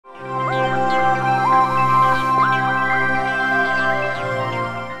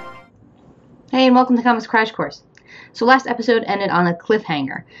Hey, and welcome to Comics Crash Course. So last episode ended on a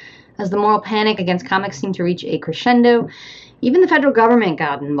cliffhanger. As the moral panic against comics seemed to reach a crescendo, even the federal government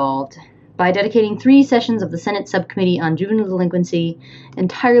got involved by dedicating 3 sessions of the Senate Subcommittee on Juvenile Delinquency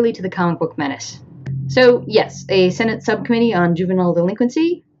entirely to the comic book menace. So yes, a Senate Subcommittee on Juvenile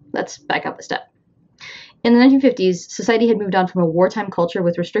Delinquency. Let's back up a step. In the 1950s, society had moved on from a wartime culture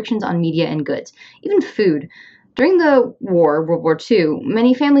with restrictions on media and goods, even food. During the war, World War II,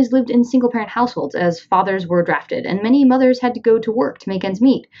 many families lived in single-parent households as fathers were drafted, and many mothers had to go to work to make ends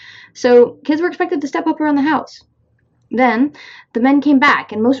meet. So kids were expected to step up around the house. Then, the men came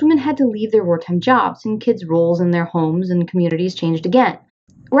back, and most women had to leave their wartime jobs, and kids' roles in their homes and communities changed again.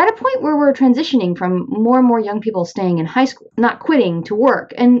 We're at a point where we're transitioning from more and more young people staying in high school, not quitting, to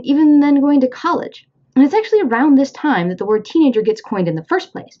work, and even then going to college. And it's actually around this time that the word teenager gets coined in the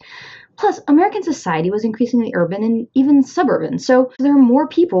first place. Plus, American society was increasingly urban and even suburban, so there are more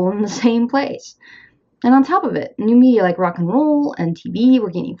people in the same place. And on top of it, new media like rock and roll and TV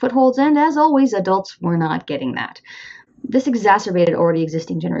were gaining footholds, and as always, adults were not getting that. This exacerbated already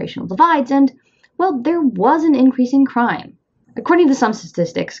existing generational divides, and, well, there was an increase in crime. According to some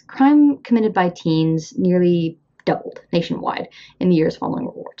statistics, crime committed by teens nearly doubled nationwide in the years following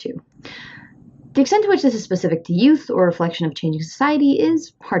World War II. The extent to which this is specific to youth or a reflection of changing society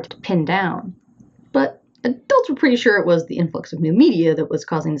is hard to pin down. But adults were pretty sure it was the influx of new media that was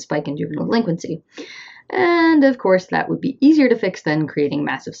causing the spike in juvenile delinquency. And of course, that would be easier to fix than creating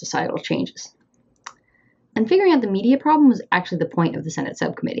massive societal changes. And figuring out the media problem was actually the point of the Senate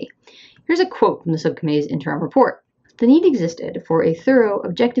Subcommittee. Here's a quote from the subcommittee's interim report. The need existed for a thorough,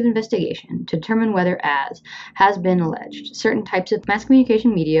 objective investigation to determine whether, as has been alleged, certain types of mass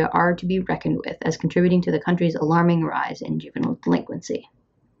communication media are to be reckoned with as contributing to the country's alarming rise in juvenile delinquency.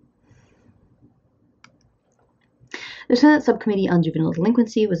 The Senate Subcommittee on Juvenile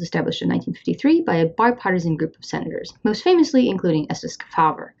Delinquency was established in 1953 by a bipartisan group of senators, most famously including Estes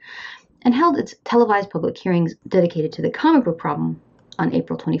Kefauver, and held its televised public hearings dedicated to the comic book problem on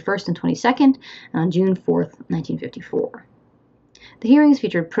April 21st and 22nd, and on June 4th, 1954. The hearings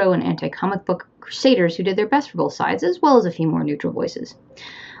featured pro- and anti-comic book crusaders who did their best for both sides, as well as a few more neutral voices.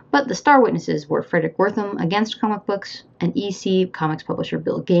 But the star witnesses were Frederick Wortham against comic books and EC Comics publisher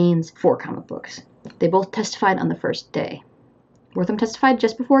Bill Gaines for comic books. They both testified on the first day. Wortham testified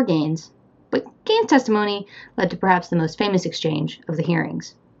just before Gaines, but Gaines' testimony led to perhaps the most famous exchange of the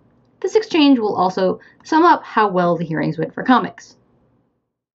hearings. This exchange will also sum up how well the hearings went for comics.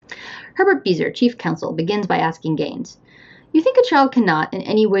 Herbert Beezer, chief counsel, begins by asking Gaines, "You think a child cannot, in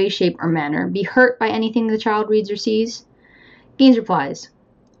any way, shape, or manner, be hurt by anything the child reads or sees?" Gaines replies,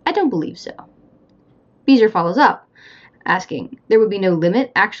 "I don't believe so." Beezer follows up, asking, "There would be no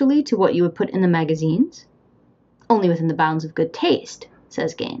limit, actually, to what you would put in the magazines?" "Only within the bounds of good taste,"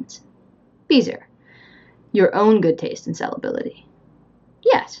 says Gaines. Beezer, "Your own good taste and salability."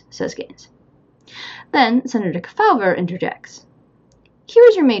 "Yes," says Gaines. Then Senator Kefauver interjects, "Here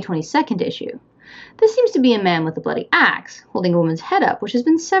is your May 22nd issue. This seems to be a man with a bloody axe, holding a woman's head up, which has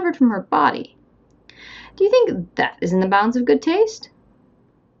been severed from her body. Do you think that is in the bounds of good taste?"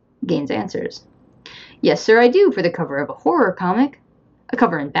 Gaines answers, "Yes, sir, I do, for the cover of a horror comic. A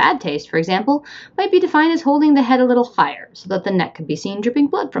cover in bad taste, for example, might be defined as holding the head a little higher, so that the neck could be seen dripping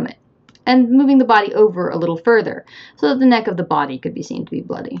blood from it, and moving the body over a little further, so that the neck of the body could be seen to be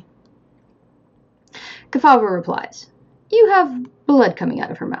bloody." Kefauver replies, "You have blood coming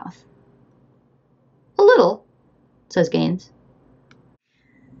out of her mouth." "A little," says Gaines.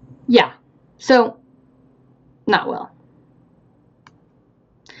 "Yeah, so, not well."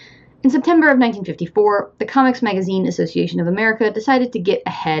 In September of 1954, the Comics Magazine Association of America decided to get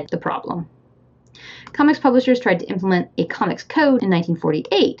ahead of the problem. Comics publishers tried to implement a comics code in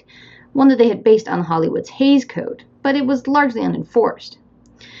 1948, one that they had based on Hollywood's Hays Code, but it was largely unenforced.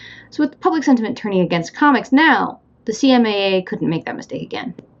 So with public sentiment turning against comics now, the CMAA couldn't make that mistake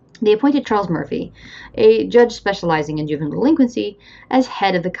again. They appointed Charles Murphy, a judge specializing in juvenile delinquency, as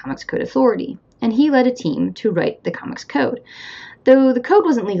head of the Comics Code Authority, and he led a team to write the Comics Code. Though the code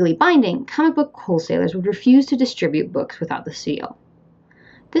wasn't legally binding, comic book wholesalers would refuse to distribute books without the seal.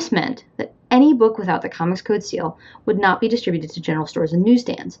 This meant that any book without the Comics Code seal would not be distributed to general stores and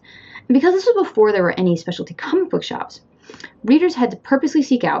newsstands. And because this was before there were any specialty comic book shops, readers had to purposely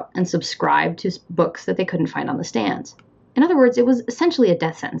seek out and subscribe to books that they couldn't find on the stands. In other words, it was essentially a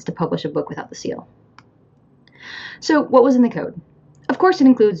death sentence to publish a book without the seal. So what was in the code? Of course, it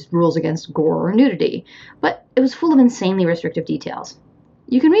includes rules against gore or nudity, but it was full of insanely restrictive details.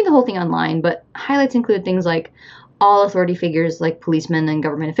 You can read the whole thing online, but highlights include things like All authority figures like policemen and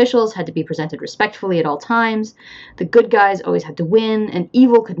government officials had to be presented respectfully at all times. The good guys always had to win, and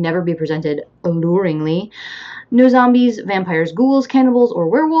evil could never be presented alluringly. No zombies, vampires, ghouls, cannibals, or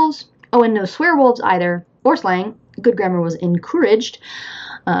werewolves. Oh, and no swearwolves either, or slang. Good grammar was encouraged.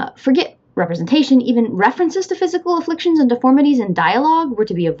 Forget representation, even references to physical afflictions and deformities in dialogue were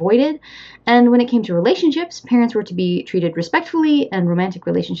to be avoided. And when it came to relationships, parents were to be treated respectfully, and romantic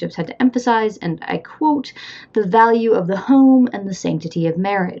relationships had to emphasize, and I quote, the value of the home and the sanctity of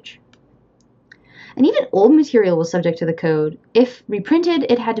marriage. And even old material was subject to the code. If reprinted,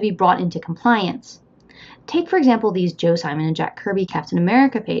 it had to be brought into compliance. Take, for example, these Joe Simon and Jack Kirby Captain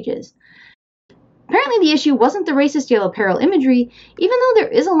America pages. Apparently the issue wasn't the racist yellow peril imagery, even though there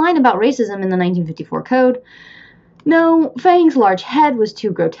is a line about racism in the 1954 code. No, Fang's large head was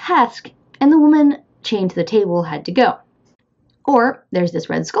too grotesque, and the woman chained to the table had to go. Or there's this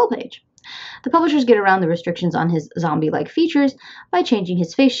Red Skull page. The publishers get around the restrictions on his zombie-like features by changing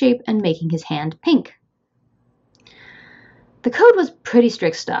his face shape and making his hand pink. The code was pretty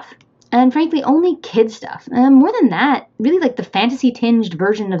strict stuff. And frankly, only kid stuff. More than that, really like the fantasy-tinged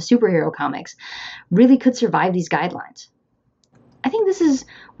version of superhero comics really could survive these guidelines. I think this is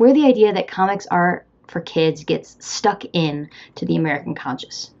where the idea that comics are for kids gets stuck in to the American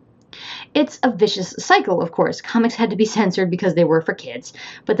conscious. It's a vicious cycle, of course. Comics had to be censored because they were for kids,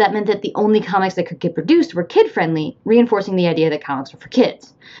 but that meant that the only comics that could get produced were kid-friendly, reinforcing the idea that comics were for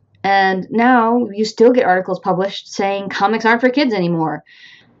kids. And now you still get articles published saying comics aren't for kids anymore.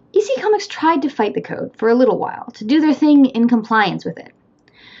 EC Comics tried to fight the code for a little while, to do their thing in compliance with it.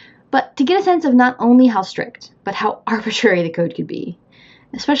 But to get a sense of not only how strict, but how arbitrary the code could be,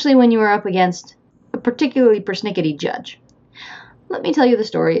 especially when you were up against a particularly persnickety judge, let me tell you the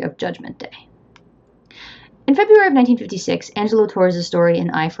story of Judgment Day. In February of 1956, Angelo Torres' story An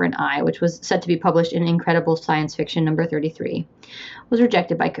Eye for an Eye, which was set to be published in Incredible Science Fiction number 33, was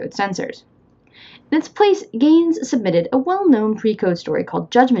rejected by code censors. In its place, Gaines submitted a well-known pre-code story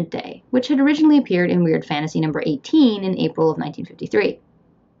called Judgment Day, which had originally appeared in Weird Fantasy number 18 in April of 1953.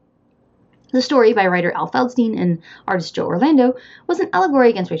 The story, by writer Al Feldstein and artist Joe Orlando, was an allegory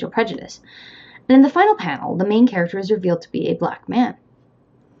against racial prejudice. And in the final panel, the main character is revealed to be a black man.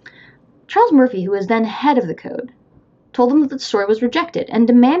 Charles Murphy, who was then head of the code, told them that the story was rejected and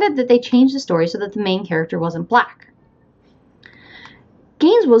demanded that they change the story so that the main character wasn't black.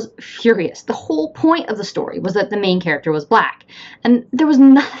 Gaines was furious. The whole point of the story was that the main character was black, and there was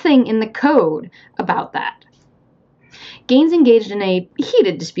nothing in the code about that. Gaines engaged in a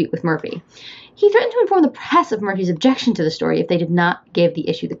heated dispute with Murphy. He threatened to inform the press of Murphy's objection to the story if they did not give the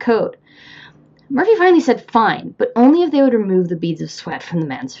issue the code. Murphy finally said fine, but only if they would remove the beads of sweat from the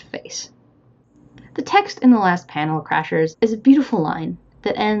man's face. The text in the last panel, Crashers, is a beautiful line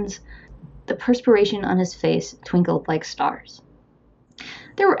that ends, "The perspiration on his face twinkled like stars."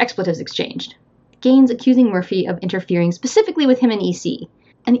 There were expletives exchanged, Gaines accusing Murphy of interfering specifically with him and EC,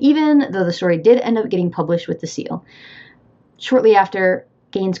 and even though the story did end up getting published with the seal, shortly after,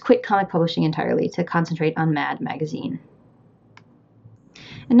 Gaines quit comic publishing entirely to concentrate on Mad magazine.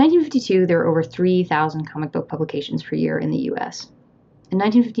 In 1952, there were over 3,000 comic book publications per year in the U.S. In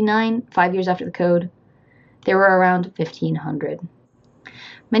 1959, 5 years after the code, there were around 1,500.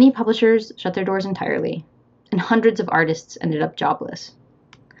 Many publishers shut their doors entirely, and hundreds of artists ended up jobless.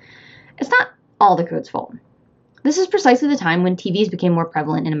 It's not all the code's fault. This is precisely the time when TVs became more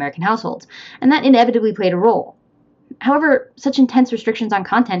prevalent in American households, and that inevitably played a role. However, such intense restrictions on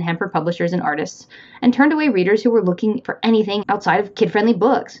content hampered publishers and artists, and turned away readers who were looking for anything outside of kid-friendly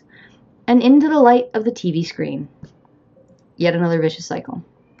books, and into the light of the TV screen. Yet another vicious cycle.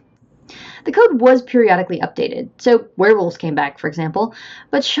 The code was periodically updated, so werewolves came back, for example,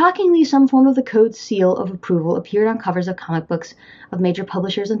 but shockingly some form of the code's seal of approval appeared on covers of comic books of major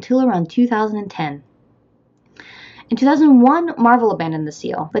publishers until around 2010. In 2001, Marvel abandoned the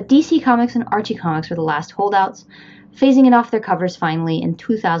seal, but DC Comics and Archie Comics were the last holdouts, phasing it off their covers finally in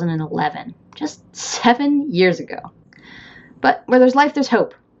 2011, just 7 years ago. But where there's life, there's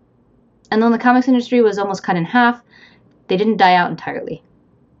hope. And though the comics industry was almost cut in half, they didn't die out entirely.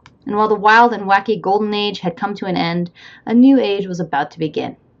 And while the wild and wacky golden age had come to an end, a new age was about to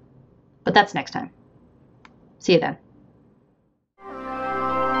begin. But that's next time. See you then.